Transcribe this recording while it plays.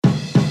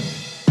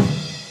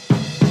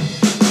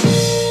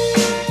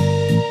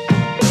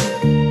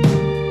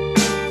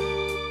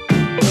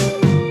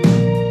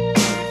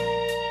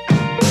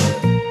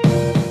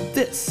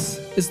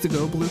is the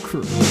Go Blue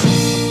Crew.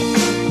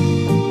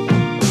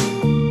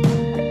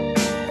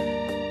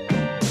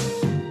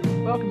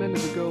 Welcome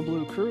into the Go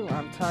Blue Crew.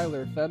 I'm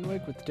Tyler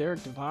Fenwick with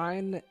Derek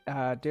Devine.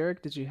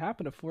 Derek, did you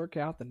happen to fork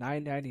out the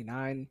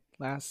 $9.99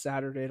 last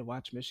Saturday to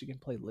watch Michigan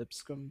play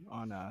Lipscomb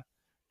on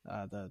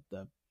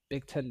the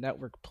Big Ten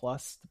Network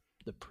Plus,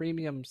 the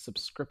premium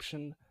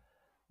subscription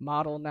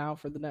model now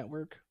for the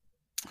network?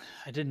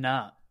 I did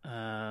not.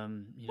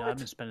 I've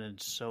been spending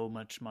so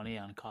much money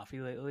on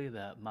coffee lately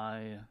that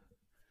my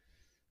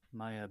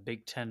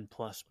Big Ten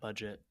Plus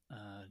budget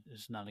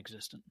is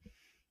non-existent.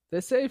 They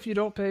say if you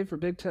don't pay for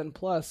Big Ten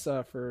Plus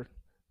for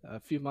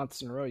a few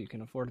months in a row, you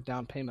can afford a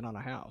down payment on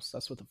a house.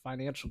 That's what the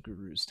financial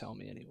gurus tell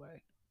me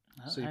anywed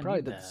So you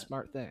probably did the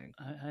smart thing.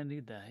 I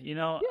need that.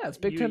 Yeah, it's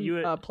Big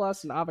Ten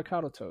Plus and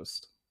avocado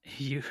toast.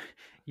 You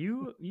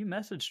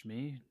messaged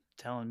me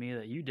telling me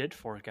that you did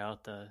fork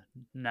out the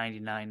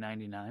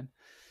 $99.99.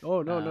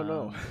 Oh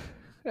no.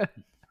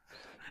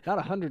 Not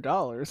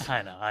 $100.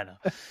 I know.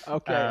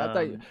 Okay,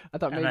 I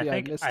thought maybe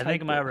I mistyped I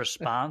think my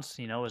response,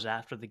 was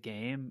after the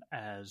game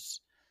as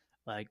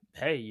like,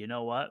 hey, you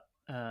know what?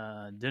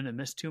 Didn't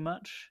miss too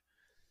much.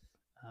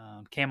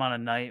 Came on a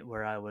night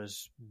where I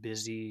was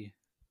busy,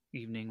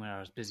 evening when I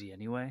was busy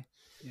anyway.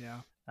 Yeah.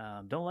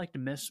 Don't like to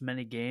miss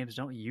many games.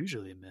 Don't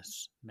usually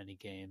miss many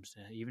games,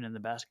 even in the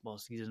basketball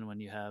season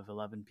when you have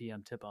 11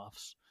 p.m.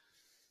 tip-offs.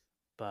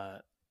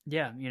 But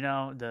yeah,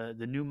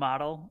 the new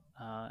model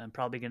and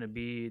probably going to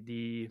be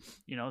the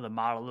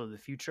model of the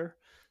future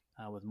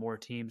with more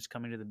teams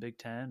coming to the Big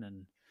Ten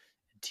and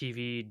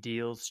TV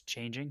deals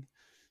changing.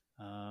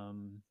 I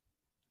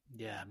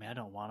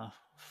don't want to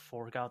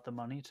fork out the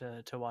money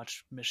to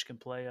watch Michigan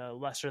play a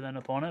lesser than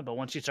opponent. But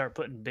once you start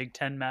putting Big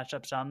Ten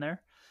matchups on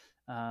there,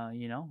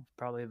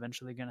 probably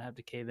eventually going to have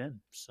to cave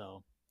in.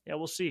 So yeah,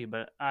 we'll see.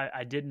 But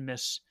I did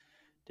miss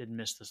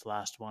this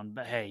last one.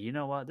 But hey, you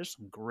know what? There's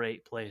some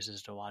great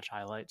places to watch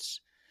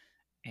highlights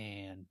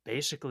and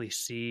basically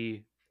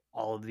see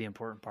all of the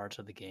important parts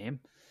of the game.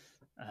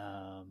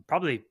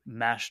 Probably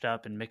mashed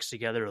up and mixed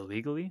together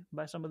illegally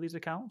by some of these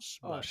accounts.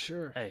 But,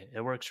 sure. Hey,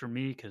 it works for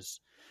me because,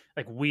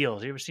 like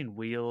Wheels. You ever seen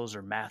Wheels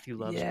or Matthew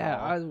Loves Ball? Yeah,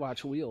 I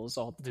watch Wheels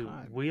all the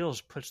time.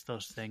 Wheels puts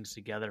those things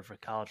together for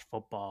college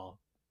football.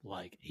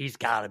 Like, he's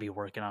got to be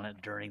working on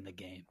it during the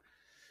game.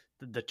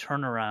 The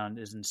turnaround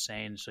is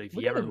insane. So if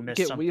you ever miss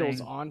get something,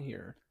 Wheels on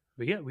here.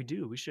 We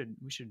do. We should.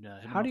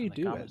 How do you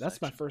do it?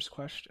 That's my first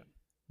question.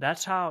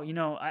 That's how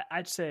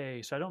I'd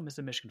say. So I don't miss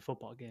a Michigan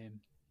football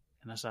game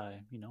unless I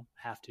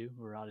have to.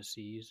 We're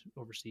overseas.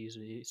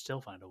 You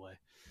still find a way.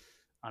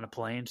 On a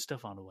plane, still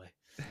find a way.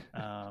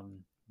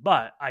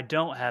 But I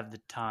don't have the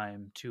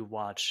time to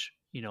watch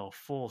a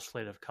full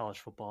slate of college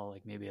football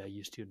like maybe I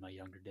used to in my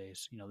younger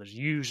days. There's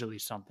usually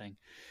something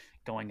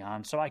going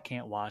on, so I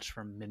can't watch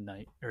from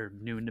midnight or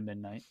noon to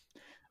midnight.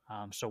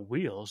 So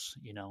Wheels,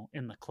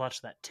 in the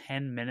clutch, that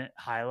 10-minute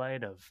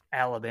highlight of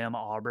Alabama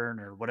Auburn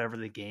or whatever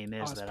the game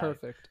is that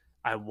perfect.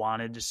 I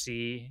wanted to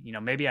see.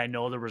 Maybe I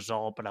know the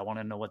result, but I want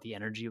to know what the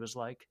energy was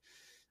like.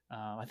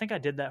 I think I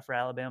did that for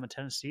Alabama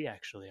Tennessee,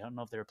 actually. I don't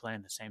know if they were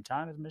playing the same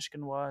time as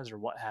Michigan was or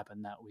what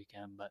happened that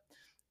weekend, but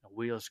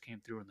Wheels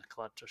came through in the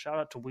clutch. So shout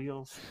out to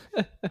Wheels,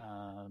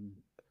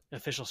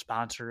 official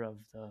sponsor of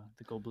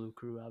the Go Blue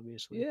Crew,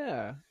 obviously.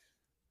 Yeah.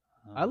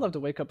 I love to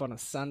wake up on a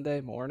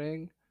Sunday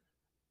morning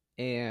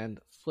and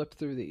flip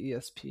through the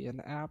ESPN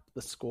app,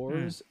 the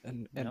scores,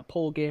 and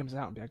pull games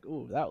out and be like,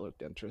 ooh, that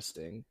looked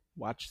interesting.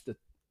 Watch the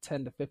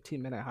 10 to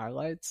 15-minute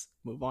highlights,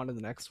 move on to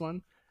the next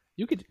one.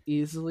 You could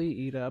easily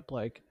eat up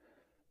like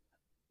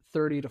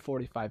 30 to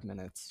 45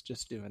 minutes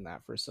just doing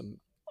that for some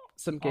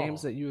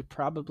games that you would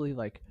probably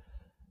like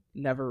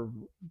never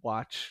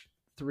watch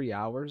 3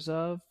 hours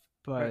of,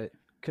 but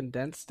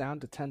condensed down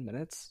to 10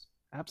 minutes.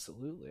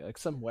 Absolutely. Like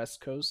some West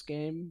Coast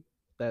game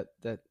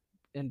that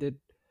ended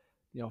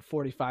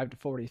 45 to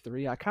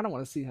 43. I kind of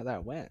want to see how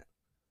that went.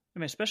 I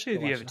mean, especially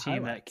if you have a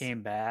team that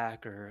came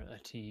back or a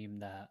team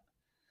that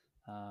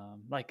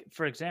like,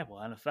 for example,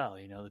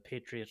 NFL, the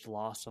Patriots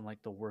lost on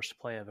like the worst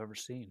play I've ever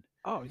seen.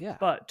 Oh yeah.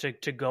 But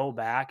to go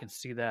back and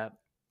see that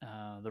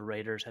the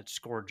Raiders had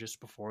scored just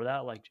before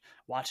that, like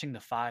watching the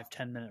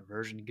 5-10 minute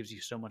version gives you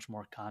so much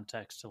more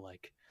context to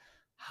like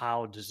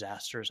how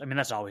disastrous. I mean,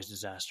 that's always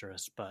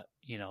disastrous, but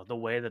the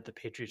way that the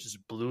Patriots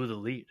just blew the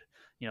lead,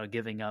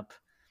 giving up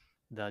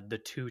the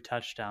 2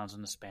 touchdowns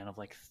in the span of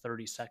like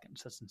 30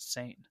 seconds. That's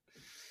insane.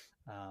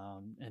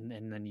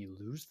 And then you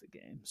lose the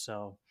game.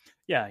 So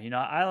yeah,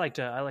 I like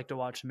to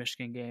watch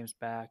Michigan games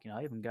back.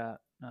 I even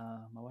got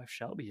my wife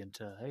Shelby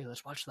into, hey,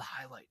 let's watch the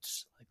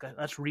highlights. Like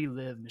let's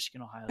relive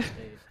Michigan Ohio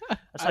State.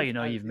 That's how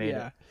you've made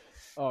it.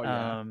 Oh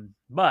yeah.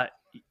 But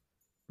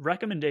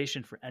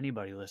recommendation for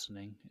anybody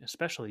listening,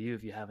 especially you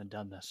if you haven't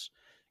done this,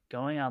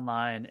 going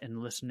online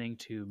and listening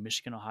to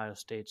Michigan Ohio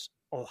State's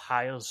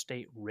Ohio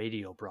State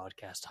radio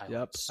broadcast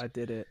highlights. Yep, I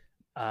did it.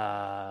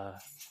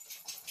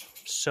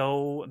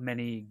 So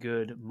many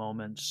good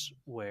moments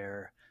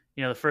where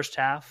the first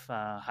half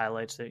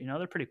highlights that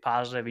they're pretty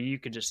positive, and you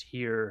could just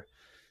hear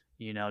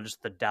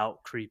just the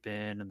doubt creep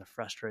in and the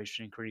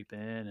frustration creep in,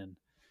 and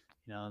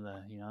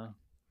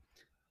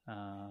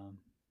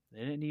They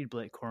didn't need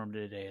Blake Corum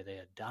today. They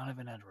had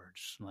Donovan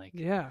Edwards. Like,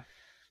 yeah,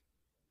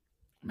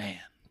 man.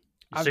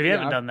 So if you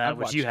haven't done that, I've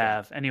which you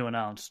have, anyone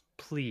else,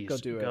 please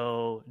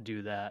go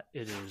do that.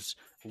 It is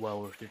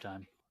well worth your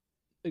time.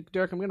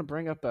 Derek, I'm going to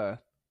bring up a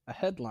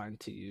headline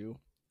to you,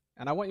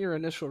 and I want your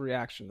initial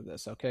reaction to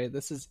this, okay?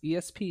 This is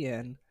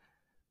ESPN,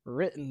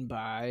 written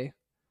by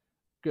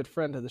good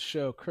friend of the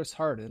show, Chris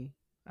Harden.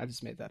 I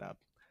just made that up.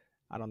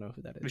 I don't know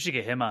who that is. We should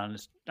get him on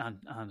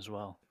as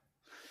well.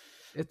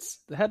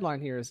 The headline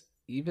here is,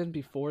 even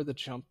before the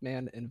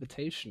Jumpman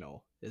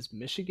Invitational, is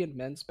Michigan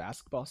men's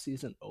basketball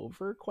season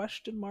over? ?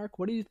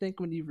 What do you think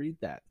when you read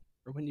that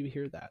or when you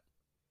hear that?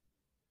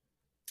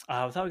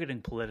 Without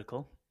getting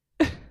political.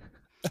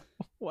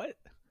 What?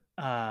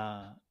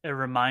 It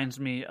reminds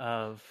me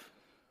of.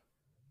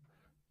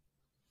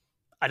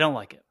 I don't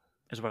like it,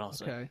 is what I'll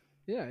say. Okay.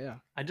 Yeah.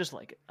 I just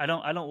like it. I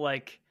don't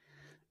like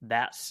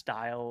that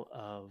style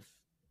of.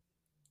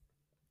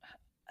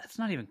 It's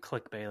not even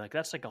clickbait. Like,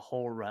 that's like a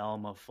whole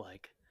realm of,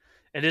 like,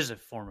 it is a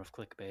form of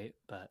clickbait,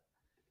 but.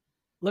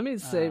 Let me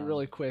say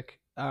really quick,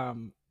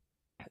 and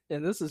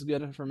this is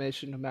good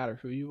information no matter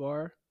who you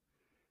are,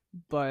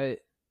 but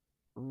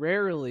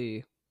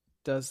rarely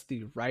does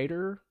the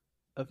writer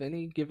of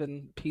any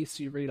given piece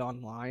you read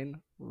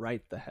online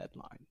write the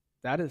headline.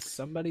 That is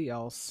somebody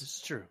else.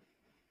 It's true.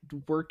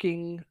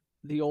 Working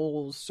the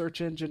old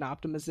search engine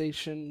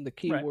optimization, the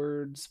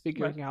keywords, right.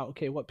 figuring out,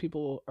 okay, what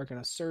people are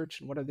going to search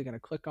and what are they going to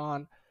click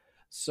on.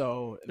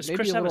 So does maybe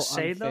Chris a little have a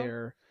say,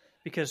 unfair.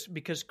 Though?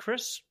 Because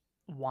Chris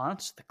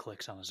wants the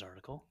clicks on his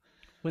article.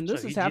 When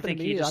this has happened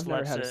to me, I've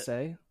never had a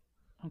say.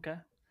 Okay.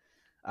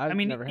 I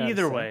mean,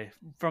 either way,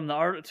 from the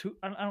art,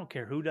 I don't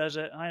care who does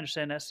it. I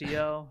understand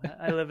SEO.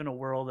 I live in a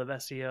world of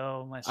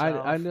SEO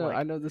myself. I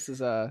know this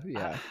is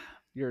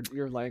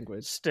your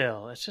language.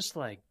 Still, it's just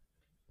like,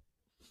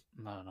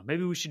 I don't know.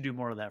 Maybe we should do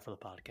more of that for the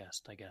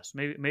podcast. I guess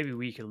maybe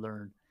we could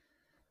learn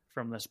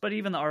from this. But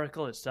even the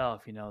article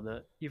itself,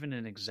 even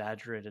an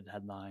exaggerated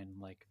headline,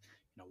 like,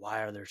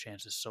 why are their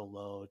chances so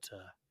low to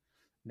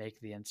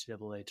make the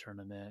NCAA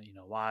tournament?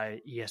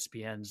 Why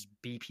ESPN's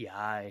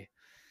BPI,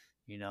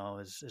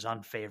 is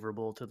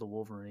unfavorable to the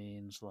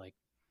Wolverines. Like,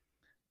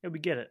 yeah, we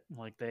get it.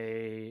 Like,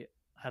 they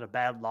had a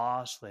bad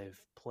loss. They've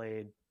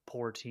played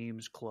poor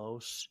teams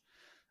close.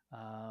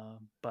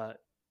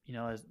 But,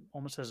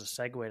 almost as a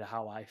segue to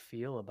how I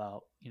feel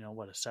about,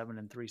 what a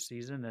 7-3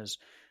 season is,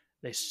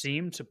 they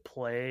seem to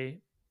play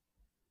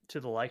to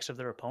the likes of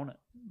their opponent.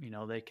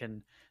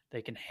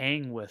 They can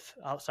hang with,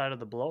 outside of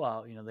the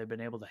blowout, they've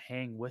been able to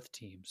hang with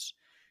teams.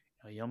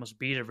 You almost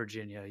beat a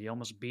Virginia. You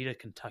almost beat a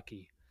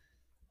Kentucky.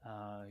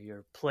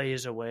 You're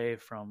plays away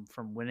from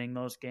winning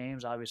those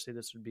games. Obviously,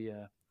 this would be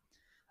a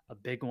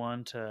big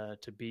one to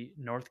beat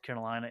North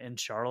Carolina in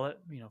Charlotte.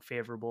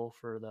 Favorable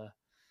for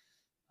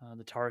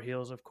the Tar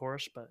Heels, of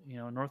course. But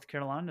North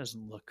Carolina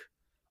doesn't look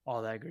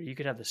all that great. You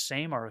could have the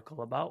same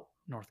article about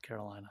North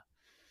Carolina.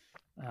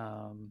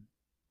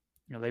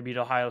 They beat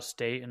Ohio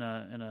State in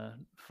a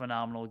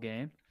phenomenal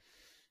game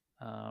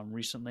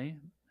recently,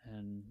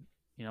 and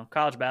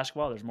college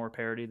basketball, there's more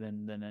parity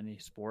than any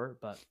sport,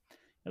 but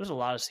there's a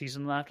lot of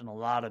season left and a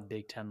lot of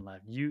Big Ten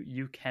left.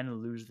 You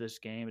can lose this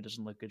game. It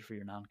doesn't look good for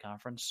your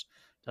non-conference.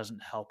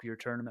 Doesn't help your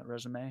tournament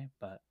resume,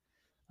 but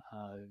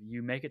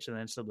you make it to the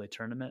NCAA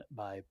tournament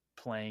by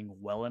playing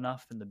well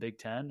enough in the Big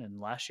Ten. And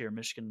last year,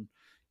 Michigan,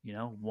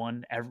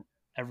 won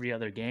every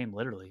other game,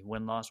 literally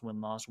win-loss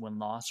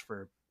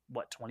for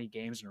 20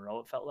 games in a row,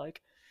 it felt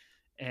like,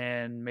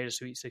 and made a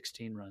Sweet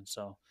 16 run.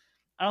 So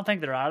I don't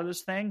think they're out of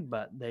this thing,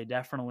 but they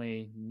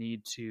definitely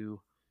need to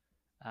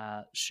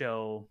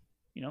show,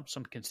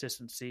 some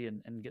consistency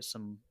and get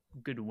some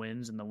good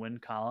wins in the win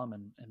column.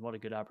 And what a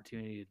good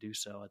opportunity to do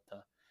so at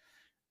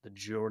the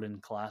Jordan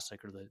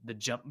Classic or the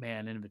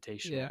Jumpman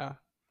Invitational.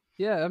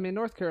 Yeah. I mean,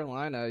 North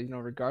Carolina,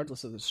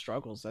 regardless of the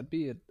struggles, that'd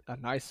be a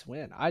nice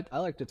win. I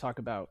like to talk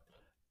about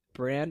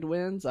brand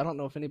wins. I don't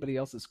know if anybody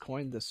else has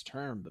coined this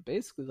term, but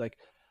basically, like,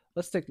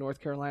 let's take North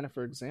Carolina,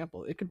 for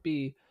example. It could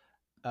be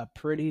a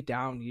pretty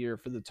down year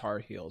for the Tar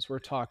Heels. We're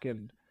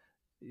talking,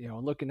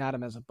 looking at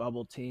them as a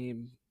bubble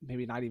team,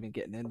 maybe not even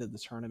getting into the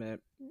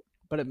tournament,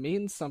 but it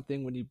means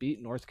something when you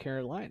beat North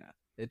Carolina.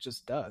 It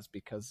just does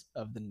because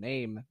of the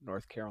name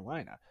North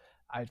Carolina.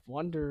 I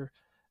wonder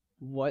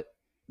what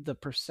the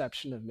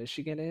perception of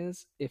Michigan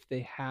is if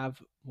they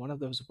have one of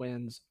those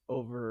wins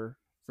over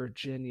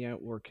Virginia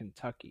or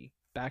Kentucky.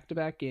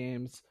 Back-to-back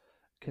games,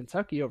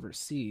 Kentucky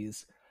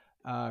overseas,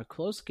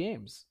 close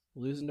games,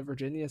 losing to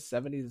Virginia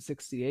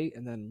 70-68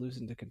 and then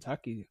losing to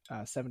Kentucky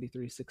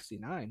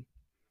 73-69.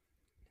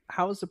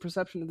 How is the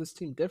perception of this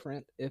team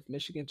different if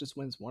Michigan just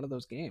wins one of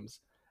those games?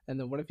 And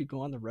then what if you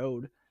go on the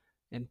road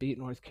and beat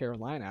North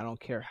Carolina? I don't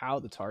care how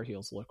the Tar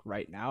Heels look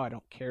right now. I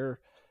don't care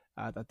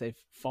that they've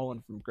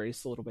fallen from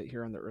grace a little bit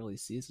here in the early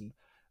season.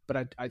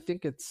 But I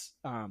think it's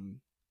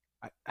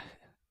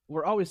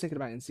we're always thinking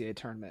about NCAA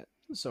tournament.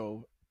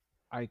 So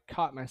I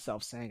caught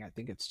myself saying I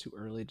think it's too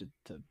early to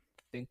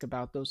think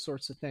about those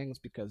sorts of things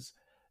because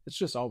it's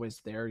just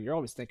always there. You're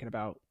always thinking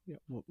about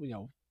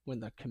when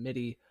the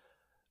committee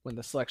when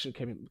the selection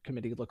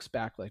committee looks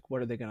back, like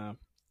what are they going to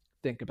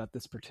think about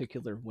this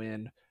particular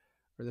win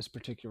or this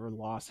particular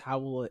loss? How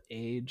will it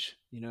age?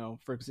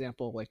 For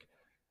example, like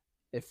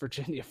if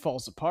Virginia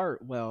falls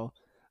apart, well,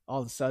 all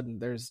of a sudden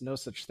there's no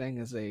such thing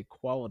as a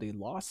quality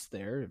loss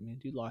there. I mean,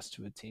 you lost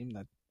to a team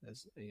that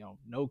is,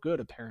 no good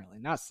apparently.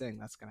 Not saying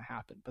that's going to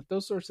happen, but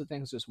those sorts of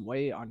things just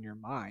weigh on your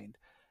mind.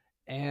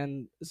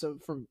 And so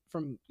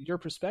from your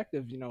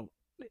perspective,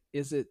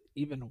 is it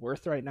even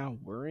worth right now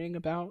worrying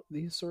about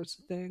these sorts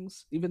of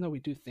things? Even though we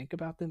do think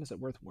about them, is it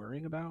worth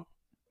worrying about?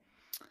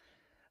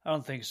 I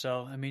don't think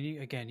so. I mean,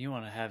 you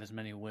want to have as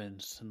many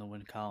wins in the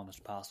win column as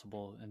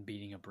possible, and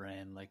beating a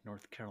brand like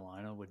North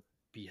Carolina would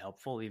be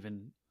helpful,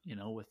 even,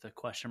 with the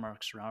question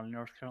marks surrounding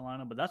North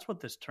Carolina. But that's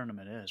what this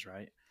tournament is,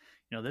 right?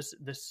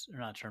 This or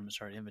not tournament,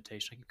 sorry,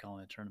 invitation. I keep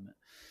calling it a tournament.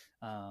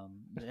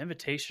 The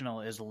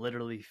Invitational is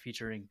literally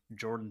featuring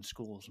Jordan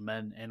schools,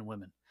 men and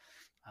women.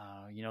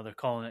 They're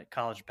calling it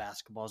college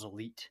basketball's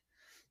elite.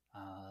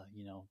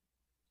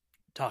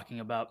 Talking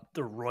about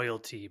the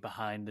royalty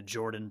behind the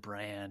Jordan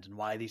brand and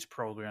why these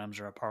programs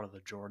are a part of the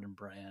Jordan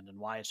brand and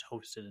why it's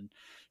hosted in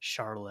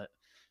Charlotte.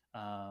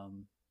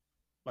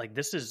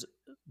 These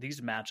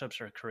matchups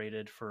are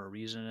created for a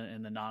reason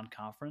in the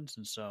non-conference.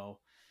 And so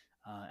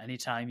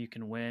anytime you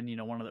can win,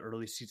 one of the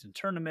early season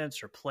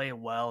tournaments or play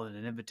well in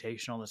an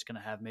invitational that's going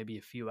to have maybe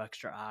a few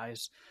extra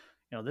eyes.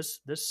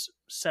 This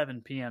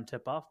 7 p.m.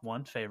 tip-off,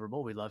 one,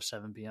 favorable. We love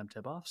 7 p.m.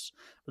 tip-offs.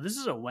 But this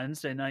is a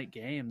Wednesday night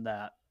game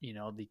that,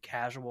 the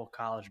casual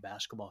college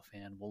basketball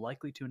fan will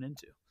likely tune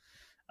into.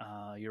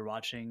 You're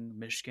watching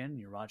Michigan.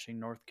 You're watching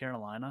North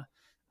Carolina.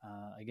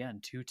 Again,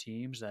 two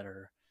teams that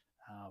are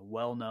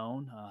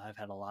well-known. Have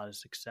had a lot of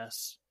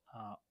success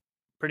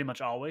pretty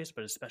much always,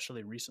 but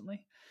especially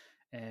recently.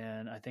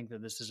 And I think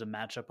that this is a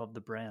matchup of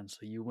the brand.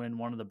 So you win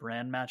one of the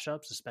brand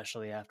matchups,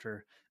 especially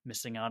after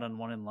missing out on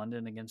one in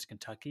London against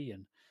Kentucky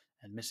and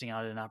missing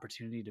out on an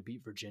opportunity to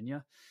beat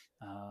Virginia.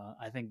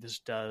 I think this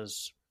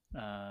does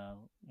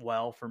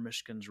well for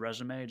Michigan's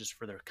resume, just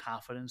for their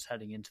confidence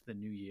heading into the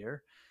new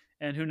year.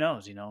 And who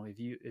knows,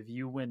 if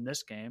you win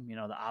this game, the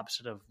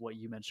opposite of what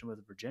you mentioned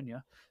with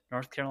Virginia,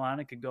 North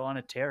Carolina could go on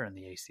a tear in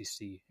the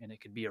ACC, and it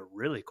could be a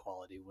really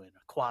quality win,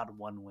 a quad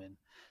one win,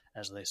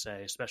 as they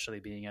say, especially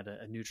being at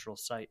a neutral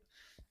site.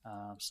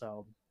 Not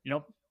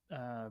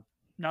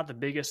the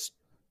biggest,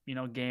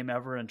 game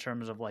ever in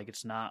terms of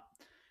it's not,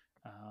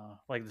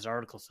 like this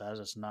article says,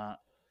 it's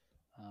not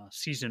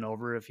season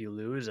over if you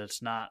lose.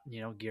 It's not,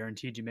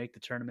 guaranteed you make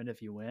the tournament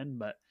if you win,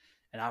 but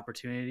an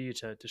opportunity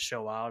to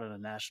show out on a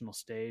national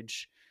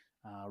stage,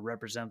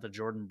 represent the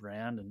Jordan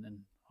brand, and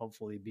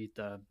hopefully beat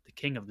the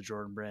king of the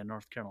Jordan brand,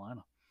 North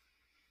Carolina.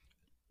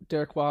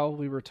 Derek, while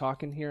we were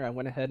talking here, I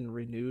went ahead and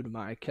renewed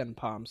my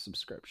KenPom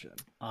subscription.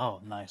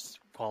 Oh, nice.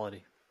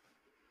 Quality.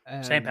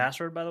 And same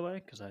password, by the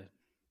way?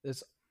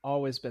 It's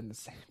always been the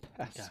same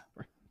password.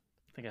 Yeah.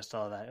 I think I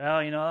saw that. Oh,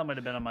 that might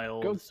have been on my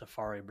old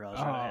Safari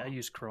browser. I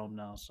use Chrome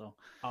now, so.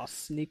 I'll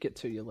sneak it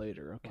to you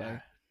later, okay?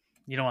 Right.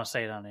 You don't want to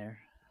say it on air?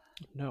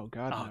 No,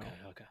 God,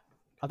 no. Okay.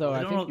 Although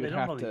I think you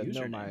have to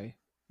know my...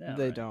 Yeah,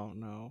 they don't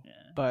know. Yeah.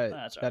 But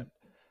that's right.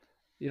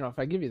 If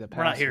I give you the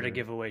password... We're not here to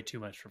give away too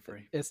much for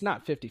free. It's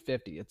not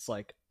 50-50. It's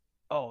like,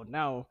 oh,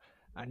 now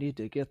I need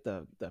to get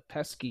the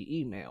pesky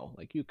email.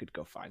 Like, you could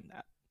go find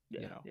that.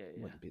 Yeah, It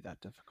wouldn't be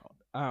that difficult.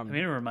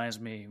 It reminds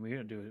me, we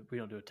don't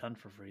do a ton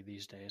for free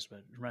these days, but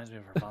it reminds me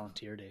of our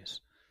volunteer days.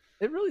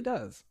 It really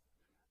does,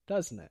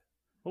 doesn't it?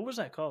 What was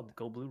that called?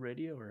 Go Blue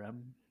Radio or what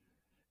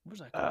was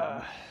that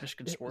called?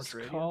 Michigan Sports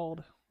Radio.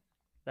 Called.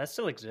 That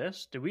still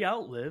exists. Did we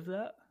outlive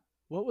that?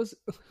 What was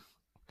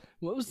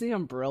the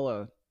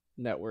umbrella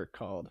network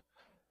called?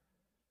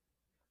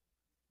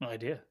 No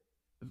idea.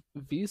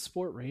 V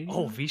Sport Radio.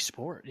 Oh, V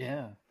Sport,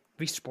 yeah,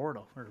 V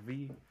Sportal or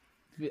V.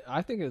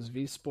 I think it was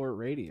V Sport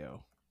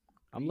Radio.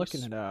 I'm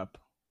looking it up.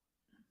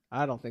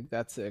 I don't think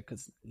that's it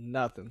because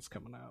nothing's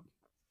coming up.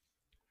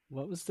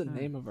 What was the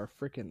name of our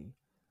freaking...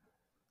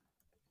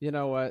 You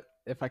know what?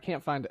 If I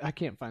can't find it, I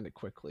can't find it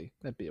quickly.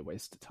 That'd be a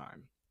waste of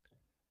time.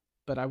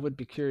 But I would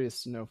be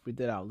curious to know if we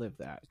did outlive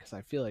that because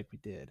I feel like we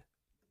did.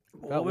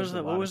 What was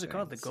it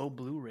called? The Go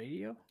Blue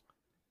Radio?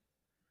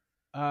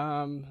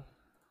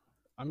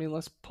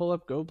 Let's pull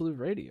up Go Blue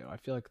Radio. I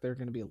feel like there are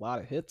going to be a lot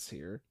of hits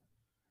here.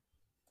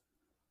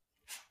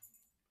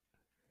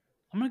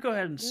 I'm going to go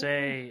ahead and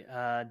say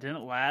it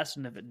didn't last,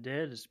 and if it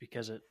did, it's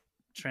because it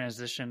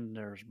transitioned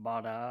or was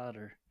bought out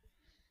or...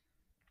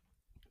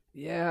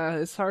 Yeah,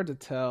 it's hard to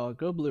tell.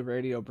 Go Blue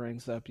Radio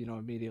brings up,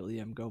 immediately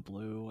Go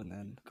Blue, and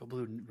then... Go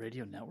Blue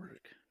Radio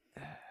Network?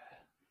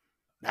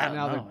 I don't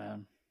know,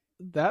 man.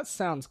 That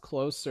sounds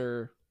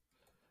closer.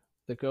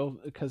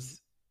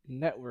 Because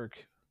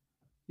Network,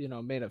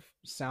 made it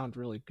sound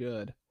really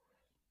good.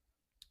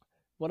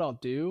 What I'll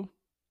do...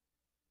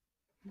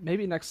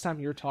 Maybe next time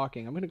you're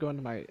talking, I'm going to go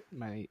into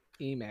my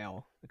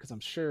email because I'm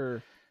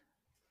sure...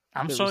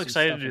 I'm so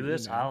excited to do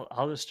this.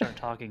 I'll just start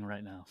talking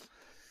right now.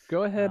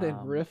 Go ahead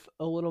and riff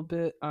a little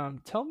bit.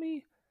 Tell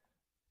me,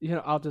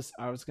 I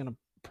was going to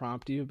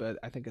prompt you, but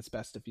I think it's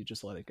best if you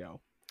just let it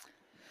go.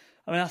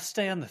 I'll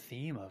stay on the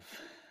theme of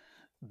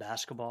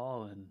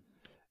basketball and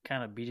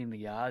kind of beating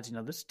the odds.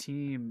 This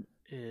team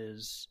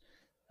is,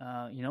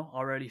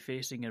 already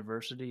facing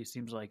adversity. It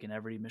seems like in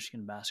every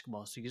Michigan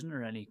basketball season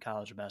or any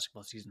college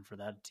basketball season for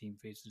that, team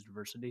faces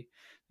adversity.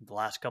 The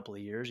last couple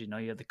of years, you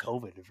had the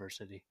COVID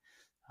adversity.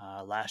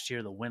 Last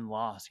year, the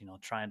win-loss,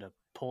 trying to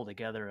pull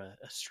together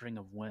a string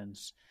of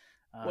wins.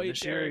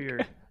 This year,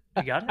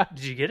 you got it?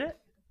 Did you get it?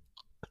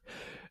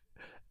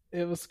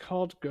 It was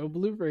called Go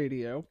Blue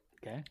Radio.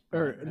 Okay.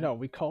 Right. No,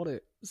 we called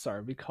it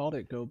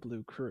Go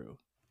Blue Crew.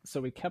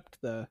 So we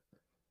kept the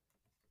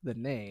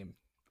name.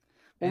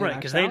 Well, right,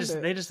 because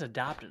they just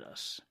adopted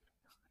us.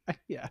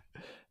 Yeah.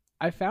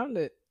 I found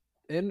it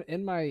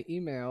in my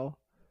email.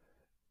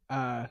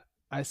 I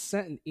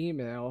sent an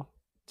email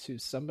to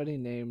somebody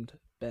named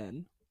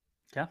Ben.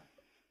 Yeah.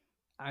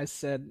 I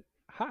said,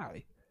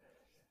 "Hi,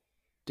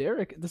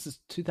 Derek." This is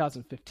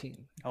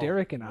 2015.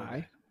 Derek and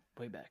I.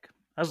 Way back.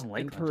 I was in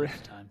Lakeland at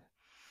the time.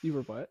 You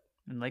were what?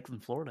 In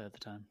Lakeland, Florida at the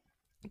time.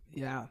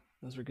 Yeah,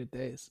 those were good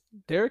days.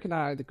 Derek and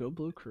I, the Go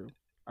Blue Crew,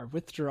 are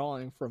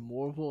withdrawing from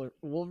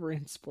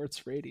Wolverine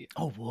Sports Radio.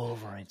 Oh,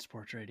 Wolverine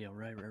Sports Radio.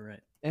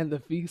 Right. And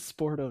the V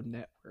Sporto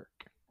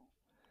Network.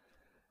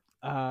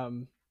 I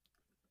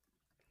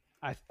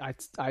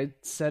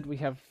said we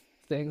have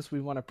things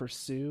we want to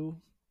pursue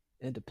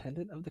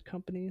independent of the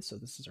company, so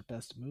this is our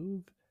best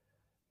move.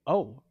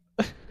 Oh,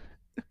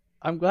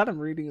 I'm glad I'm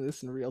reading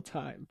this in real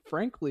time.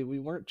 Frankly, we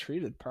weren't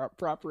treated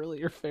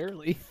properly or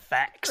fairly.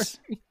 Facts.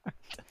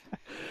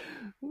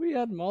 We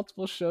had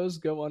multiple shows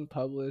go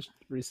unpublished,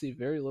 receive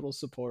very little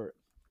support,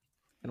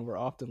 and were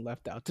often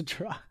left out to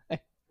dry.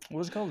 What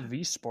was it called?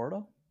 V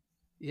Sporto?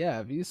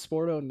 Yeah, V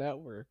Sporto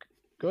Network.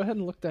 Go ahead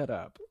and look that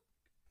up.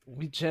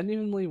 We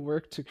genuinely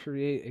work to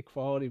create a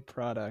quality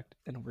product,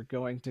 and we're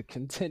going to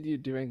continue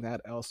doing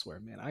that elsewhere.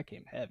 Man, I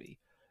came heavy.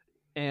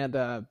 And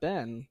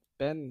Ben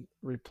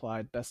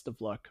replied, "Best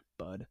of luck,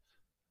 bud."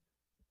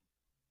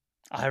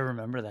 I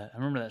remember that. I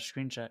remember that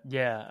screenshot.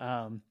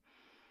 Yeah.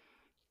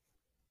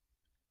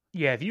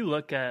 Yeah, if you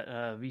look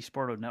at V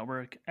Sporto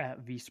Network,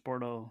 at V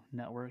Sporto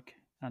Network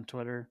on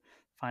Twitter,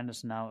 find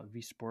us now at V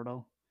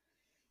Sporto.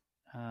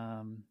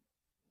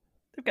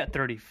 They've got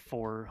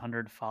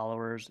 3,400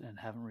 followers and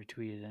haven't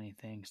retweeted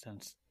anything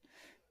since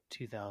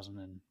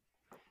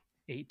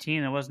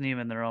 2018. It wasn't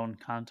even their own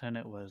content.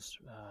 It was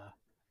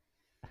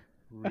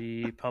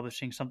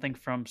republishing something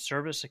from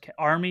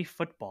Army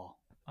Football,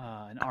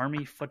 an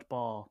Army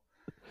Football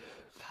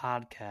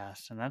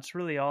podcast. And that's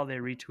really all they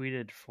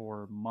retweeted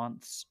for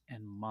months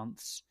and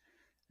months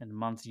and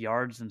months.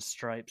 Yards and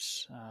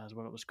Stripes is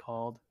what it was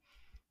called.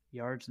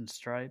 Yards and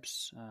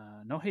Stripes.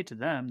 No hate to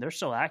them. They're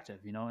still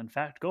active, In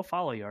fact, go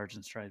follow Yards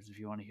and Stripes if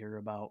you want to hear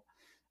about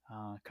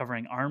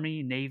covering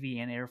Army, Navy,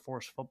 and Air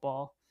Force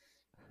football.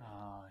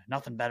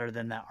 Nothing better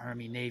than that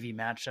Army-Navy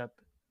matchup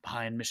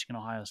behind Michigan,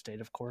 Ohio State,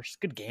 of course.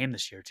 Good game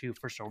this year, too.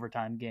 First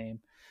overtime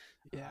game.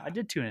 Yeah, I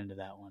did tune into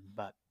that one.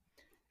 But,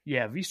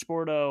 yeah, V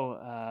Sporto,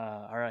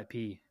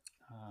 RIP.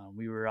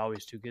 We were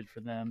always too good for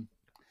them.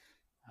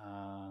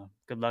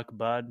 Good luck,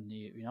 bud.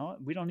 You know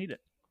what? We don't need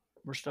it.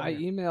 We're still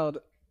here. Emailed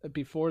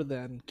before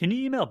then. Can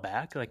you email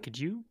back? Like, could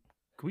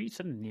we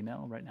send an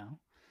email right now?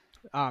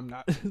 I'm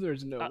not.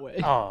 There's no way.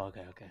 Oh,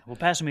 okay. Well,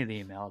 pass me the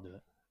email. I'll do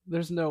it.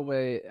 There's no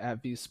way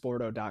at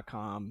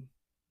vsporto.com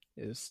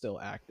is still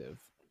active.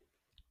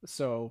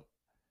 So,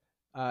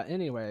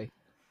 anyway,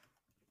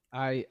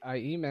 I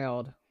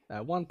emailed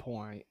at one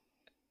point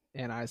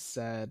and I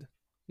said,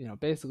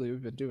 basically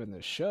we've been doing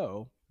this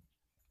show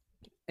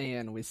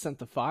and we sent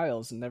the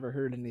files and never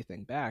heard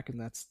anything back. And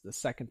that's the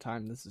second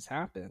time this has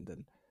happened.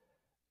 And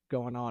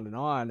going on,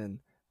 and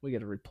we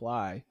get a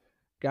reply.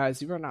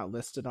 Guys, you are not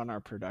listed on our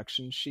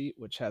production sheet,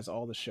 which has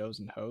all the shows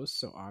and hosts.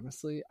 So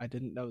honestly, I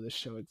didn't know this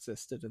show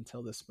existed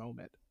until this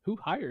moment. Who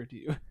hired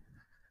you?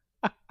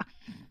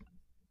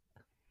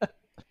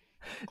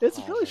 It's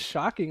really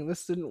shocking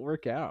this didn't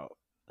work out.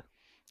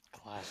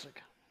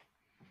 Classic.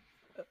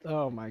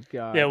 Oh my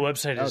god. Yeah,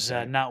 website is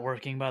not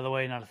working, by the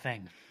way, not a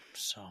thing.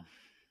 So.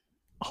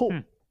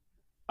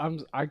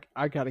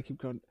 I gotta keep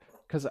going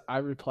because I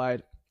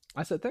replied.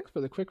 I said, "Thanks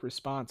for the quick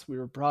response. We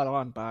were brought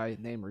on by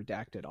name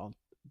redacted. I'll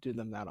do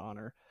them that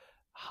honor.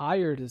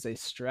 Hired is a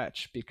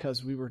stretch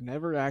because we were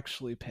never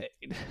actually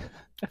paid."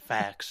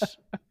 Facts.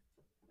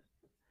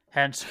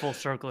 Hence, full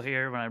circle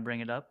here when I bring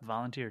it up,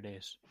 volunteer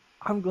days.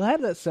 I'm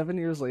glad that 7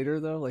 years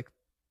later, though, like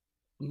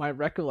my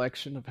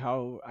recollection of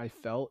how I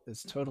felt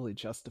is totally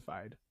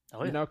justified.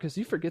 Oh, yeah. Because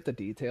you forget the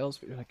details,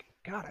 but you're like,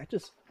 God,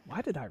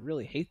 why did I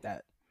really hate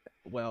that?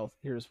 Well,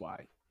 here's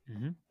why.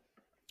 Mm-hmm.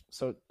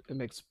 So it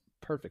makes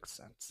perfect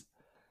sense.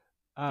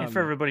 And for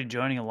everybody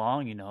joining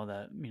along,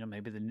 that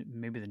maybe the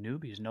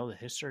newbies know the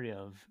history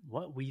of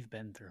what we've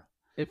been through.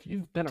 If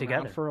you've been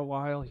around for a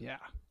while, yeah,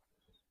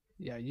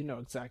 you know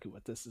exactly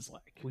what this is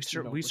like.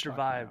 We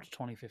survived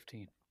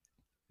 2015,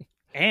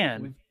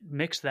 and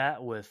mix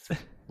that with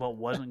what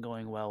wasn't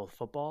going well with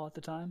football at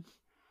the time.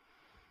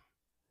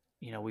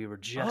 We were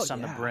just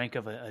on the brink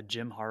of a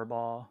Jim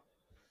Harbaugh,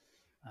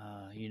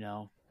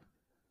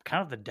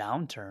 kind of the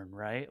downturn,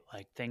 right?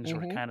 Like things were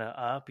Mm-hmm. kind of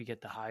up. You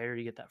get the hire,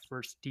 you get that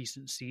first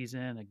decent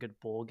season, a good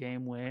bowl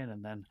game win,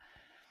 and then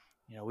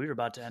we were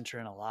about to enter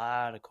in a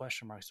lot of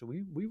question marks. So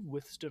we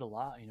withstood a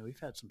lot. We've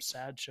had some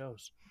sad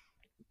shows.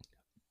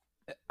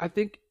 I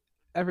think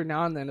every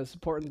now and then it's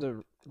important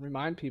to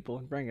remind people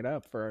and bring it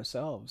up for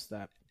ourselves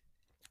that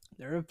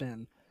there have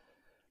been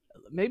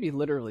maybe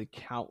literally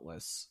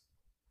countless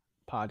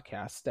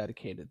podcasts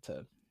dedicated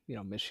to,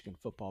 Michigan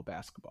football,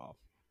 basketball.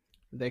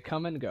 They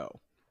come and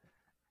go.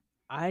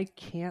 I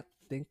can't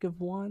think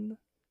of one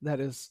that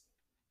is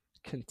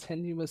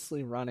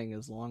continuously running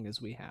as long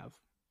as we have.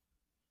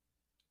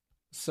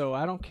 So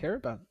I don't care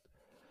about,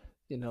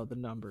 the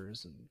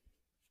numbers, and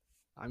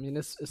I mean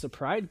it's a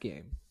pride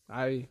game.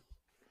 I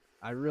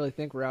really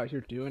think we're out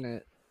here doing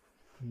it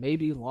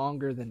maybe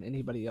longer than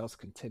anybody else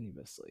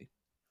continuously.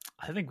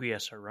 I think we gotta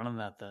start running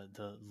that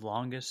the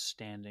longest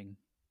standing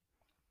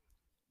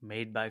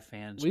made by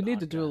fans. We need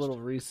podcast. to do a little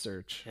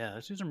research. Yeah,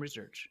 let's do some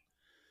research.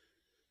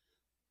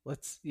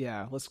 Let's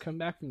come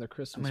back from the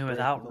Christmas. I mean,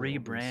 without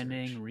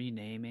rebranding,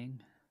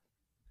 renaming.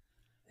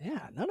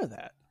 Yeah, none of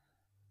that.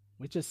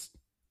 We just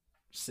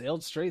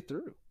sailed straight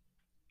through.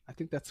 I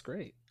think that's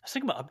great. I was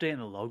thinking about updating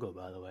the logo,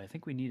 by the way. I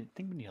think we need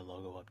a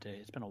logo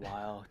update. It's been a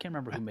while. I can't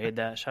remember who made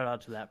that. Shout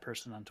out to that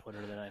person on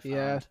Twitter that I found.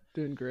 Yeah,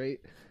 doing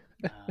great.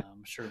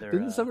 I'm sure they're.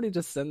 Didn't somebody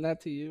just send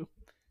that to you?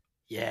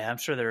 Yeah, I'm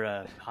sure they're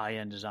a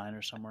high-end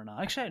designer somewhere now.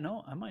 Actually,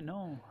 I might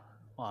know.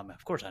 Well, I mean,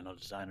 of course I know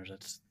designers.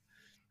 That's,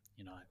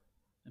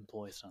 I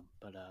employ some,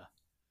 but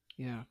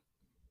yeah,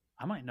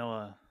 I might know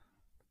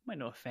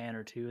a fan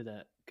or two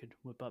that could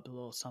whip up a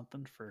little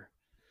something for,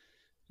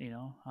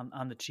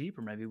 on the cheap,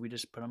 or maybe we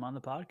just put them on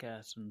the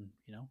podcast and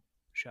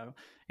shout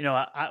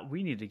them.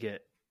 We need to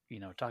get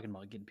talking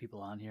about getting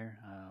people on here.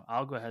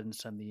 I'll go ahead and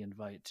send the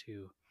invite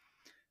to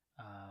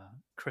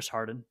Chris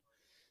Harden.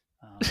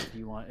 If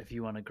you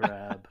want to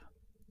grab,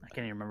 I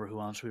can't even remember who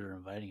else we were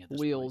inviting at this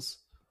Wheels.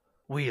 point.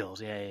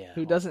 Wheels, yeah.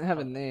 Who doesn't have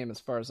a name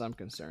as far as I'm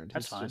concerned.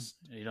 That's fine.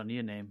 You don't need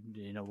a name.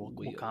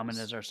 We'll comment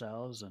as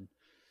ourselves. And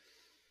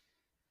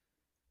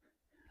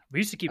we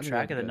used to keep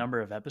track of the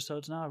number of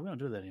episodes now. We don't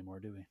do that anymore,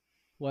 do we?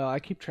 Well, I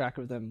keep track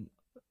of them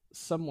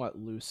somewhat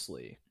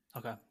loosely.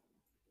 Okay.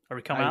 Are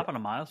we coming up on a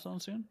milestone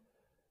soon?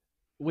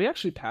 We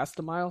actually passed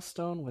a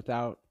milestone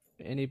without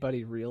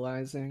anybody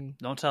realizing.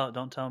 Don't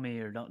tell me,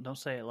 or don't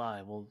say it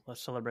live.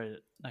 Let's celebrate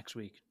it next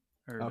week.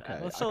 Or okay.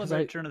 Let's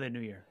celebrate turn of the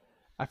new year.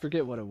 I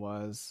forget what it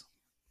was.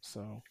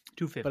 So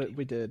 250. But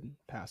we did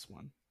pass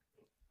one.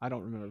 I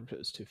don't remember if it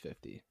was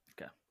 250.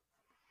 Okay.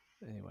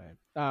 Anyway,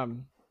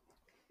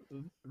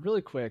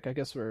 really quick, I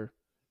guess we're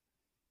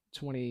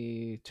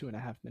 22 and a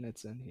half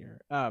minutes in here.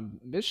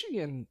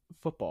 Michigan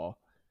football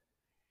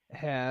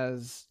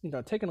has,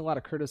 taken a lot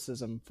of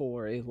criticism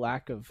for a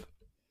lack of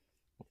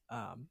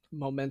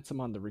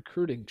momentum on the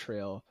recruiting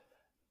trail,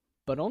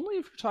 but only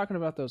if you're talking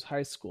about those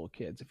high school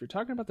kids. If you're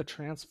talking about the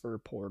transfer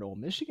portal,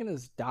 Michigan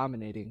is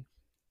dominating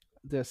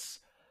this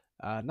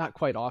not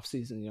quite off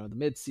season, the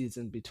mid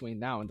season between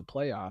now and the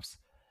playoffs,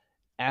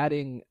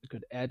 adding a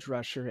good edge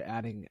rusher,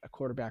 adding a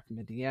quarterback from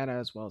Indiana,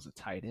 as well as a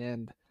tight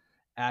end,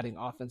 adding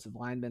offensive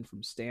linemen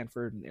from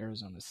Stanford and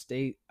Arizona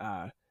State.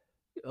 A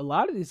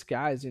lot of these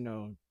guys,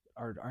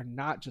 are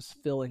not just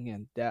filling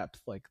in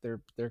depth. Like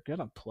they're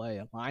gonna play.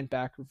 A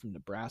linebacker from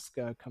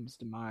Nebraska comes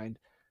to mind,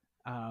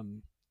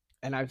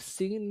 and I've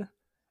seen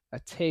a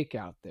take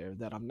out there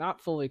that I'm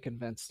not fully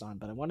convinced on,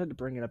 but I wanted to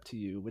bring it up to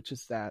you, which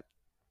is that,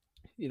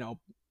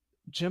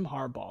 Jim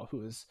Harbaugh,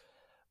 who is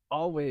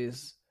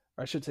always,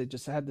 or I should say,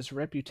 just had this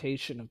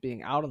reputation of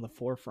being out on the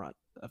forefront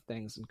of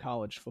things in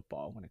college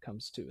football when it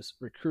comes to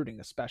recruiting,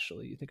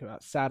 especially. You think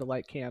about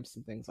satellite camps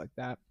and things like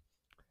that,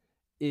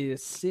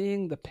 is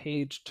seeing the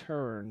page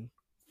turn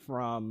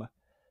from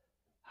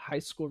high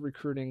school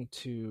recruiting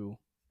to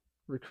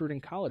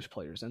recruiting college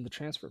players in the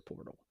transfer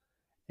portal.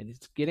 And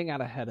he's getting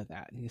out ahead of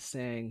that. And he's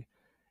saying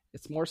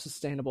it's more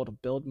sustainable to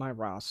build my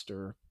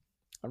roster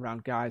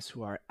around guys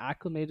who are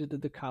acclimated to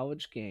the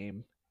college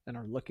game and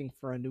are looking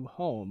for a new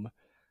home,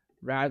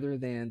 rather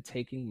than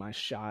taking my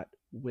shot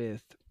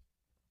with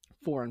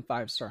 4- and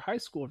 5-star high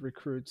school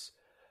recruits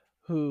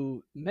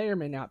who may or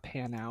may not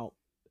pan out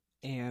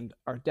and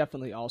are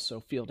definitely also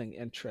fielding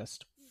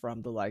interest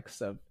from the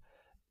likes of,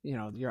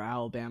 your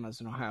Alabamas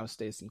and Ohio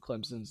States and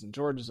Clemsons and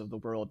Georgias of the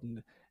world.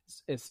 And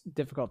it's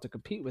difficult to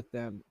compete with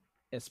them,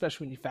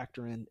 especially when you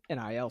factor in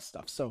NIL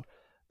stuff. So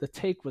the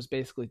take was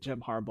basically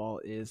Jim Harbaugh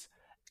is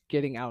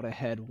getting out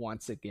ahead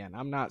once again.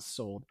 I'm not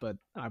sold, but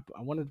I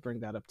wanted to bring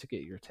that up to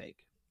get your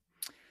take.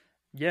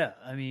 Yeah,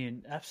 I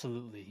mean,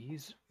 absolutely.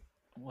 He's,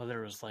 whether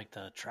it was like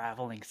the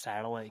traveling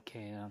satellite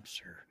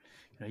camps or,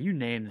 you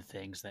name the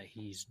things that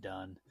he's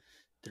done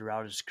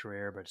throughout his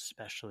career, but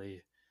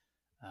especially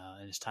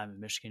in his time at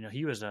Michigan.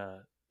 He was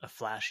a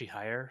flashy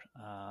hire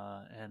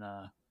and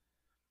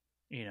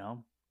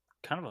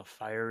kind of a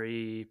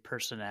fiery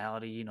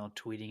personality,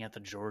 tweeting at the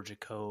Georgia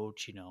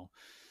coach,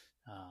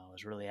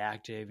 was really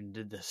active and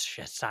did this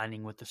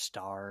signing with the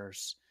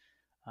Stars.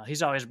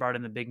 He's always brought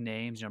in the big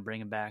names,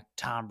 bringing back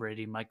Tom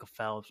Brady, Michael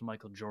Phelps,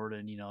 Michael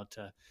Jordan,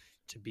 to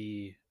to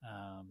be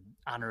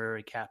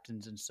honorary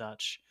captains and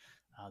such.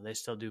 They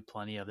still do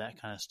plenty of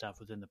that kind of stuff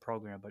within the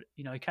program, but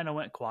he kind of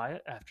went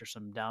quiet after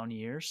some down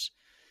years.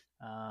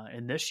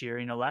 And this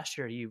year, last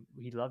year he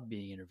loved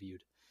being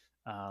interviewed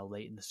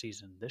late in the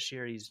season. This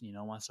year he's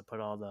wants to put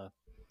all the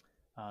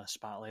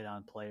spotlight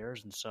on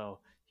players, and so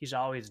he's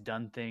always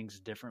done things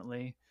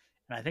differently.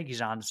 And I think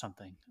he's on to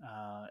something.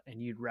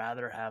 And you'd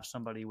rather have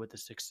somebody with the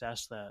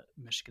success that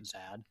Michigan's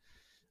had.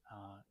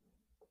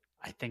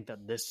 I think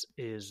that this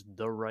is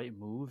the right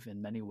move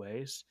in many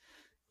ways.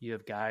 You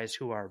have guys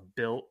who are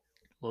built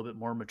a little bit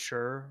more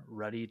mature,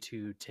 ready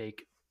to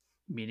take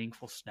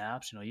meaningful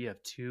snaps. You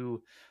have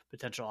 2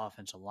 potential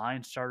offensive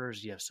line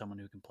starters. You have someone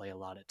who can play a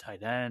lot at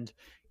tight end.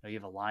 You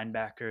have a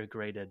linebacker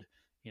graded,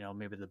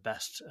 maybe the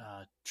best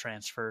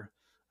transfer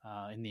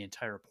in the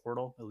entire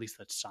portal, at least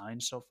that's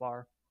signed so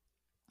far,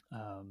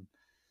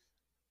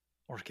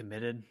 or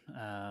committed.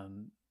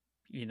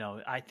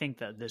 I think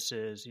that this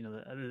is,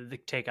 the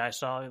take I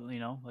saw,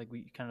 like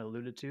we kind of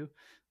alluded to,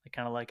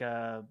 kind of like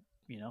a,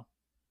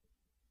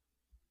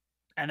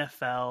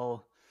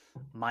 NFL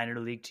minor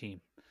league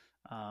team.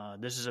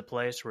 This is a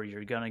place where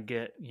you're going to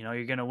get,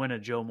 you're going to win a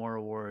Joe Moore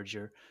Award.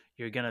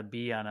 You're going to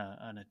be on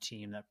a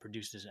team that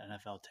produces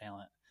NFL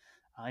talent.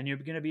 And you're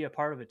going to be a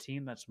part of a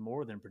team that's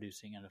more than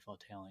producing NFL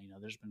talent.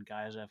 There's been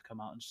guys that have come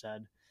out and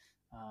said,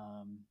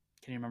 can't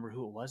even remember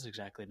who it was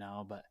exactly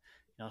now, but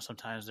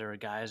sometimes there are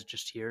guys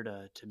just here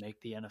to make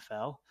the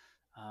NFL.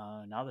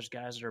 Now there's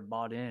guys that are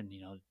bought in,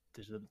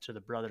 to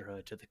the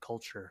brotherhood, to the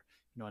culture,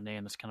 a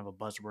name that's kind of a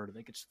buzzword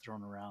that gets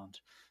thrown around.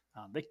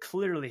 They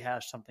clearly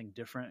have something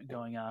different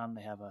going on.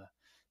 They have a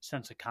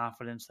sense of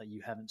confidence that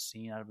you haven't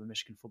seen out of a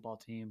Michigan football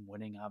team.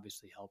 Winning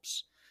obviously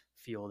helps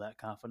fuel that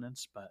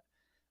confidence. But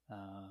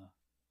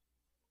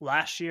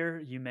last year,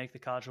 you make the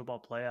college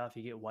football playoff,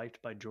 you get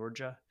wiped by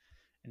Georgia,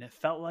 and it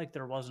felt like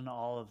there wasn't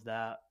all of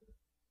that,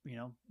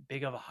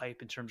 big of a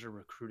hype in terms of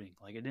recruiting.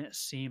 Like it didn't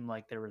seem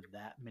like there were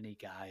that many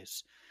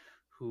guys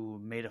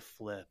who made a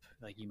flip.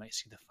 Like you might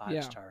see the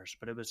 5 stars,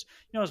 but it was,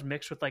 it was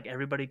mixed with like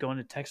everybody going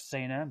to Texas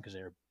A&M because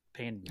they were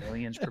paying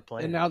millions per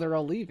player. And now they're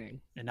all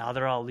leaving.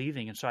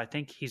 And so I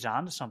think he's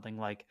on to something.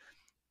 Like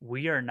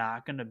we are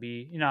not going to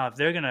be, if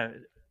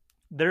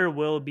there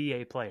will be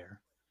a player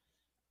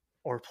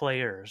or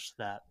players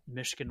that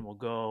Michigan will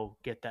go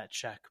get that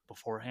check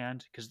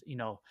beforehand. Cause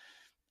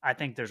I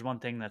think there's one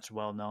thing that's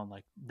well known.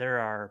 Like there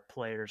are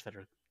players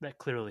that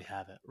clearly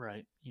have it,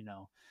 right?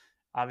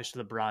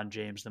 Obviously LeBron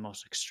James, the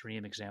most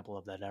extreme example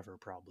of that ever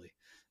probably,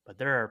 but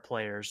there are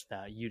players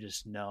that you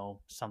just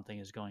know something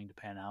is going to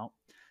pan out.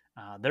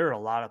 There are a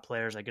lot of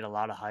players that get a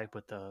lot of hype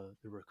with the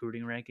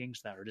recruiting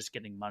rankings that are just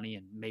getting money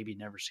and maybe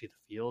never see the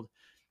field,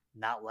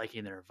 not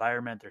liking their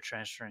environment. They're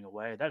transferring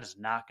away. That is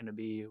not going to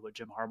be what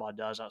Jim Harbaugh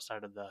does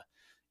outside of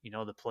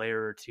the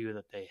player or two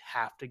that they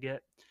have to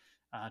get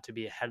to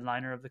be a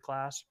headliner of the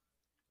class.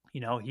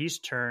 He's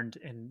turned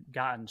and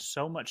gotten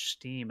so much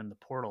steam in the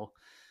portal,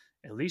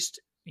 at least,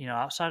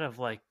 outside of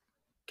like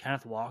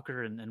Kenneth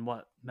Walker and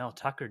what Mel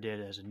Tucker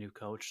did as a new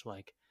coach.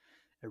 Like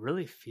it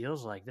really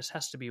feels like this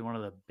has to be one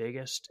of the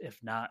biggest, if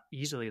not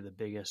easily the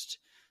biggest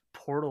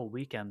portal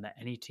weekend that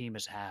any team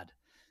has had.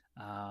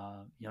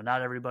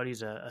 Not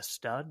everybody's a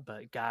stud,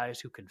 but guys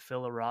who can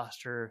fill a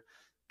roster,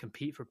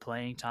 compete for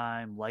playing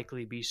time,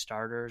 likely be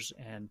starters,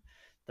 and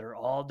they're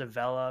all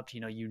developed.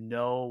 You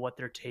know what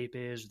their tape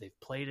is. They've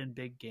played in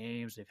big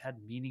games. They've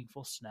had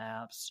meaningful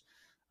snaps.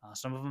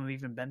 Some of them have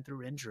even been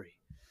through injury.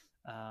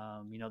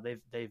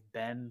 They've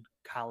been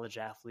college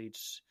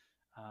athletes,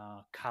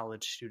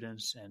 college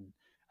students, and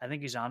I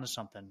think he's onto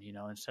something.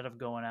 Instead of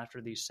going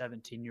after these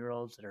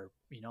 17-year-olds that are,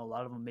 a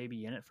lot of them may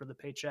be in it for the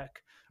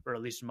paycheck, or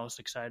at least most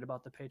excited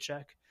about the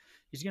paycheck,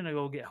 he's going to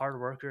go get hard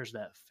workers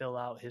that fill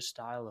out his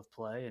style of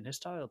play, and his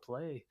style of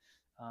play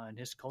and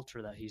his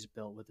culture that he's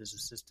built with his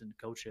assistant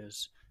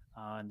coaches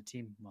and the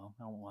team. Well,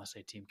 I don't want to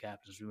say team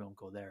captains. We won't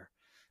go there.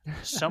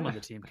 Some of the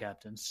team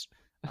captains.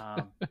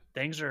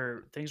 Things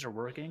are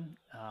working.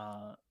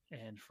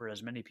 And for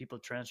as many people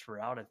transfer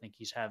out, I think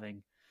he's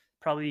having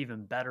probably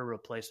even better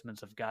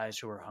replacements of guys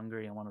who are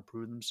hungry and want to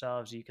prove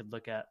themselves. You could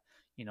look at,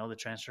 the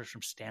transfers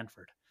from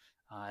Stanford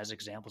as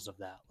examples of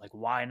that. Like,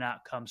 why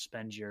not come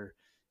spend your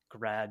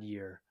grad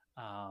year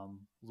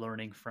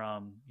learning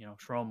from,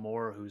 Sherrone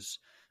Moore, who's,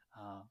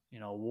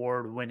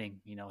 award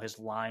winning. His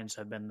lines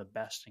have been the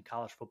best in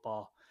college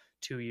football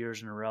 2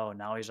 years in a row.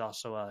 Now he's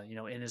also,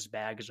 in his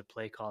bag as a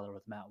play caller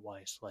with Matt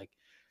Weiss. Like,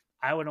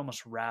 I would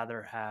almost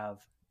rather have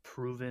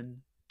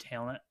proven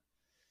talent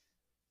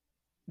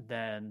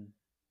than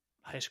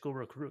high school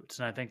recruits.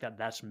 And I think that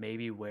that's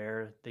maybe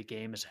where the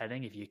game is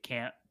heading. If you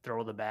can't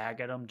throw the bag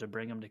at them to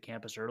bring them to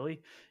campus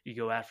early, you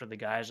go after the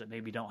guys that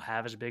maybe don't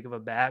have as big of a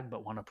bag,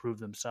 but want to prove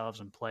themselves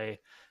and play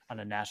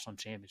on a national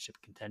championship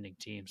contending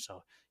team.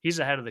 So he's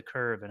ahead of the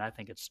curve. And I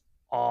think it's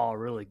all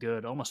really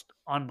good, almost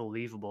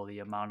unbelievable, the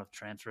amount of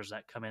transfers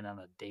that come in on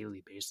a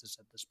daily basis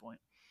at this point.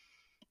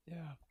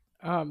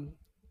 Yeah.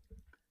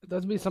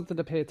 That'd be something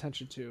to pay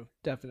attention to,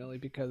 definitely,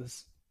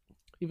 because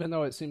even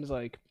though it seems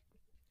like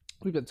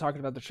we've been talking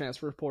about the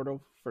transfer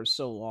portal for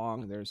so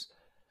long, there's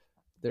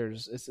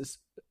it's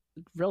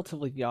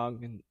relatively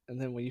young,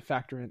 and then when you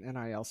factor in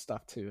NIL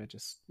stuff too, it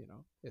just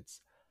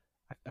it's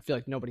I feel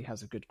like nobody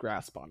has a good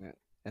grasp on it,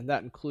 and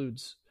that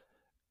includes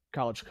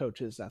college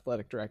coaches,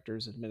 athletic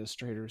directors,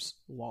 administrators,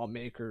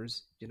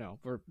 lawmakers.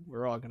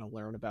 We're all going to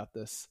learn about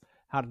this,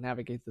 how to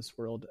navigate this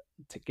world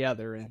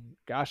together. And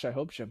gosh, I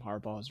hope Jim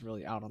Harbaugh is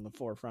really out on the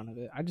forefront of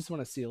it. I just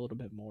want to see a little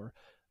bit more.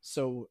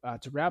 So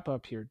to wrap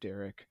up here,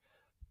 Derek,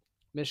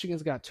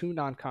 Michigan's got 2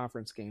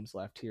 non-conference games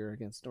left here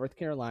against North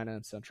Carolina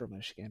and Central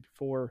Michigan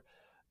before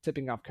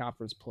tipping off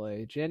conference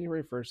play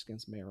January 1st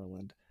against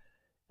Maryland.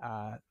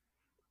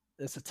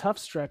 It's a tough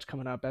stretch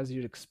coming up, as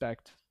you'd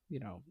expect.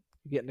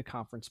 Get into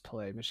conference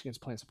play. Michigan's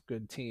playing some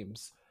good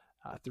teams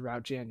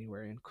throughout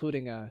January,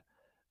 including a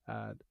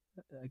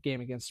game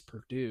against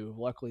Purdue.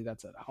 Luckily,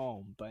 that's at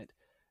home. But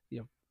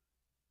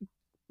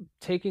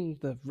taking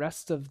the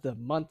rest of the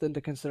month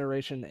into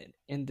consideration and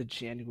into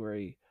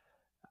January,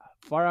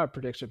 far out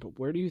prediction. But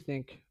where do you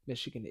think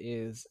Michigan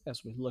is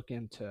as we look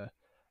into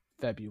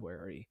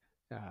February?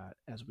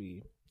 As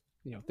we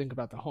think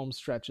about the home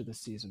stretch of the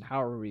season,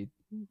 how are we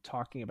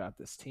talking about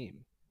this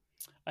team?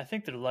 I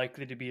think they're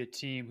likely to be a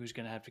team who's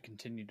going to have to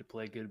continue to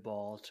play good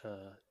ball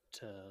to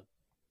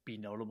be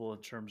notable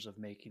in terms of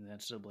making the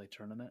NCAA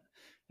tournament.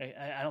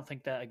 I don't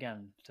think that,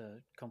 again,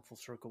 to come full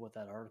circle with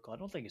that article, I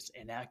don't think it's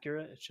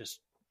inaccurate. It's just,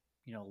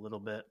 a little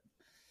bit,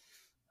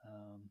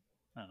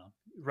 I don't know,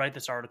 write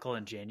this article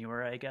in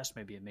January, I guess.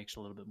 Maybe it makes a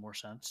little bit more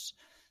sense.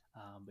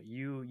 But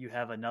you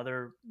have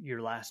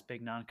your last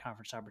big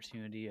non-conference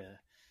opportunity, a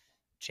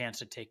chance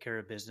to take care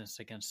of business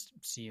against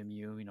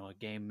CMU, a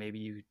game maybe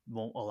you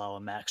won't allow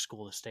a MAC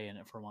school to stay in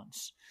it for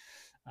once.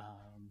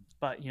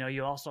 But,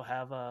 you also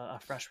have a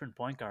freshman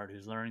point guard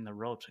who's learning the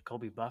ropes, a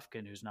Kobe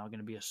Buffkin, who's now going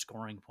to be a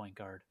scoring point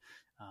guard,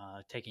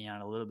 taking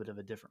on a little bit of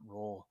a different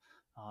role,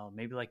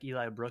 maybe like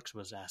Eli Brooks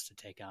was asked to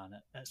take on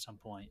at some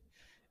point.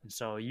 And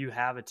so you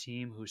have a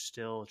team who's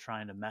still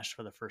trying to mesh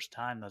for the first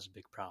time. That was a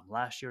big problem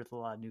last year with a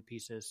lot of new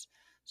pieces,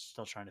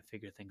 still trying to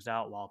figure things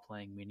out while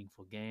playing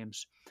meaningful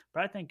games.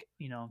 But I think,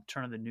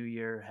 turn of the new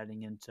year,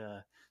 heading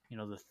into,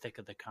 the thick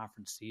of the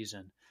conference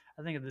season,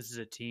 I think this is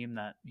a team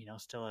that,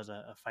 still has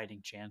a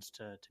fighting chance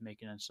to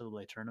make an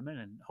NCAA tournament,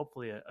 and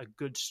hopefully a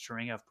good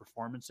string of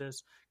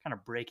performances, kind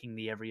of breaking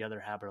the every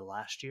other habit of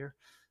last year,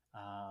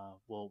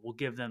 will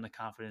give them the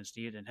confidence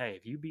needed. And hey,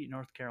 if you beat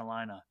North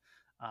Carolina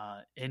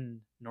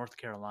in North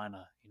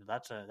Carolina,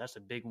 that's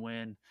a big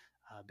win,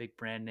 a big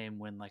brand name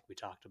win like we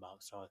talked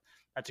about. So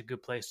that's a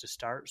good place to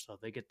start. So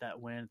if they get that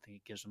win, I think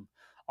it gives them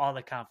all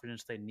the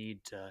confidence they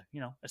need to,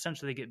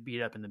 essentially get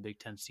beat up in the Big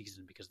Ten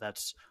season, because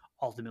that's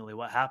ultimately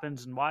what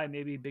happens and why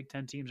maybe Big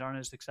Ten teams aren't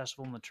as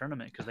successful in the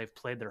tournament, because they've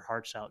played their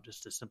hearts out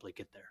just to simply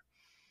get there.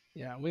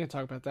 Yeah, we can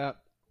talk about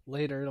that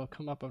later. It'll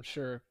come up, I'm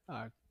sure,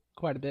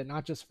 quite a bit,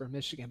 not just for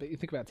Michigan, but you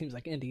think about teams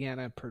like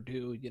Indiana,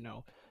 Purdue,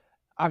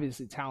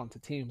 obviously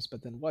talented teams,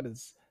 but then what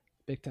does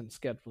Big Ten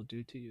schedule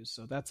do to you?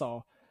 So that's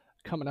all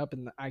coming up.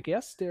 And I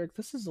guess, Derek,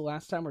 this is the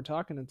last time we're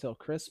talking until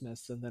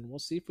Christmas, and then we'll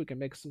see if we can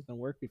make something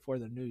work before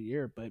the new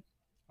year. But,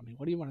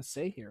 what do you want to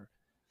say here?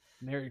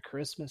 Merry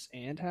Christmas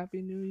and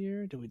Happy New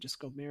Year? Do we just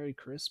go Merry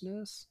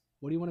Christmas?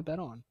 What do you want to bet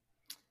on?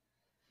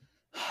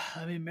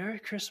 Merry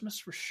Christmas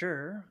for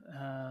sure.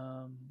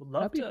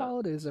 Happy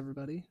holidays,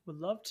 everybody. Would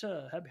love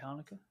to, Happy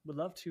Hanukkah. Would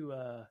love to,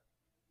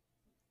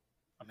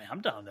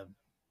 I'm down to,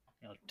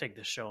 take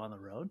this show on the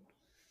road.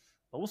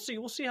 But we'll see.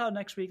 We'll see how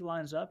next week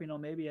lines up.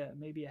 Maybe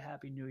a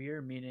Happy New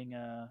Year, meaning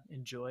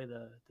enjoy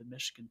the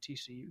Michigan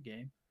TCU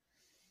game.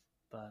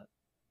 But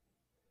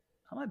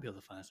I might be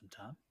able to find some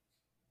time.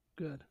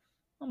 Good.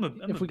 I'm a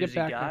busy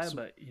guy,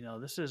 but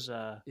this is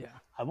I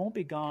won't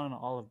be gone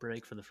all of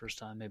break for the first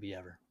time, maybe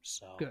ever.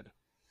 So good.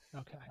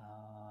 Okay.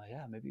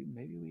 Maybe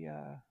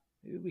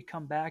we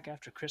come back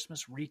after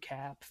Christmas,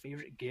 recap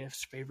favorite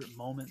gifts, favorite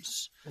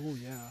moments. Oh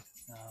yeah.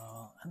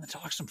 And then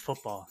talk some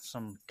football,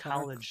 some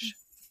college.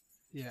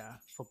 Yeah.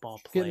 Football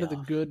playoff. Get into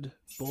the good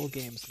bowl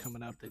games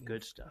coming up. The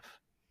good stuff.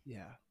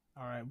 Yeah.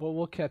 All right. Well,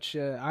 we'll catch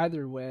you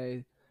either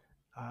way.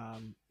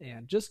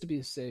 And just to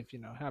be safe,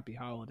 happy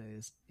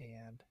holidays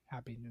and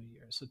Happy New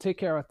Year. So take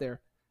care out there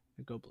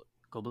and go blue.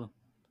 Go blue.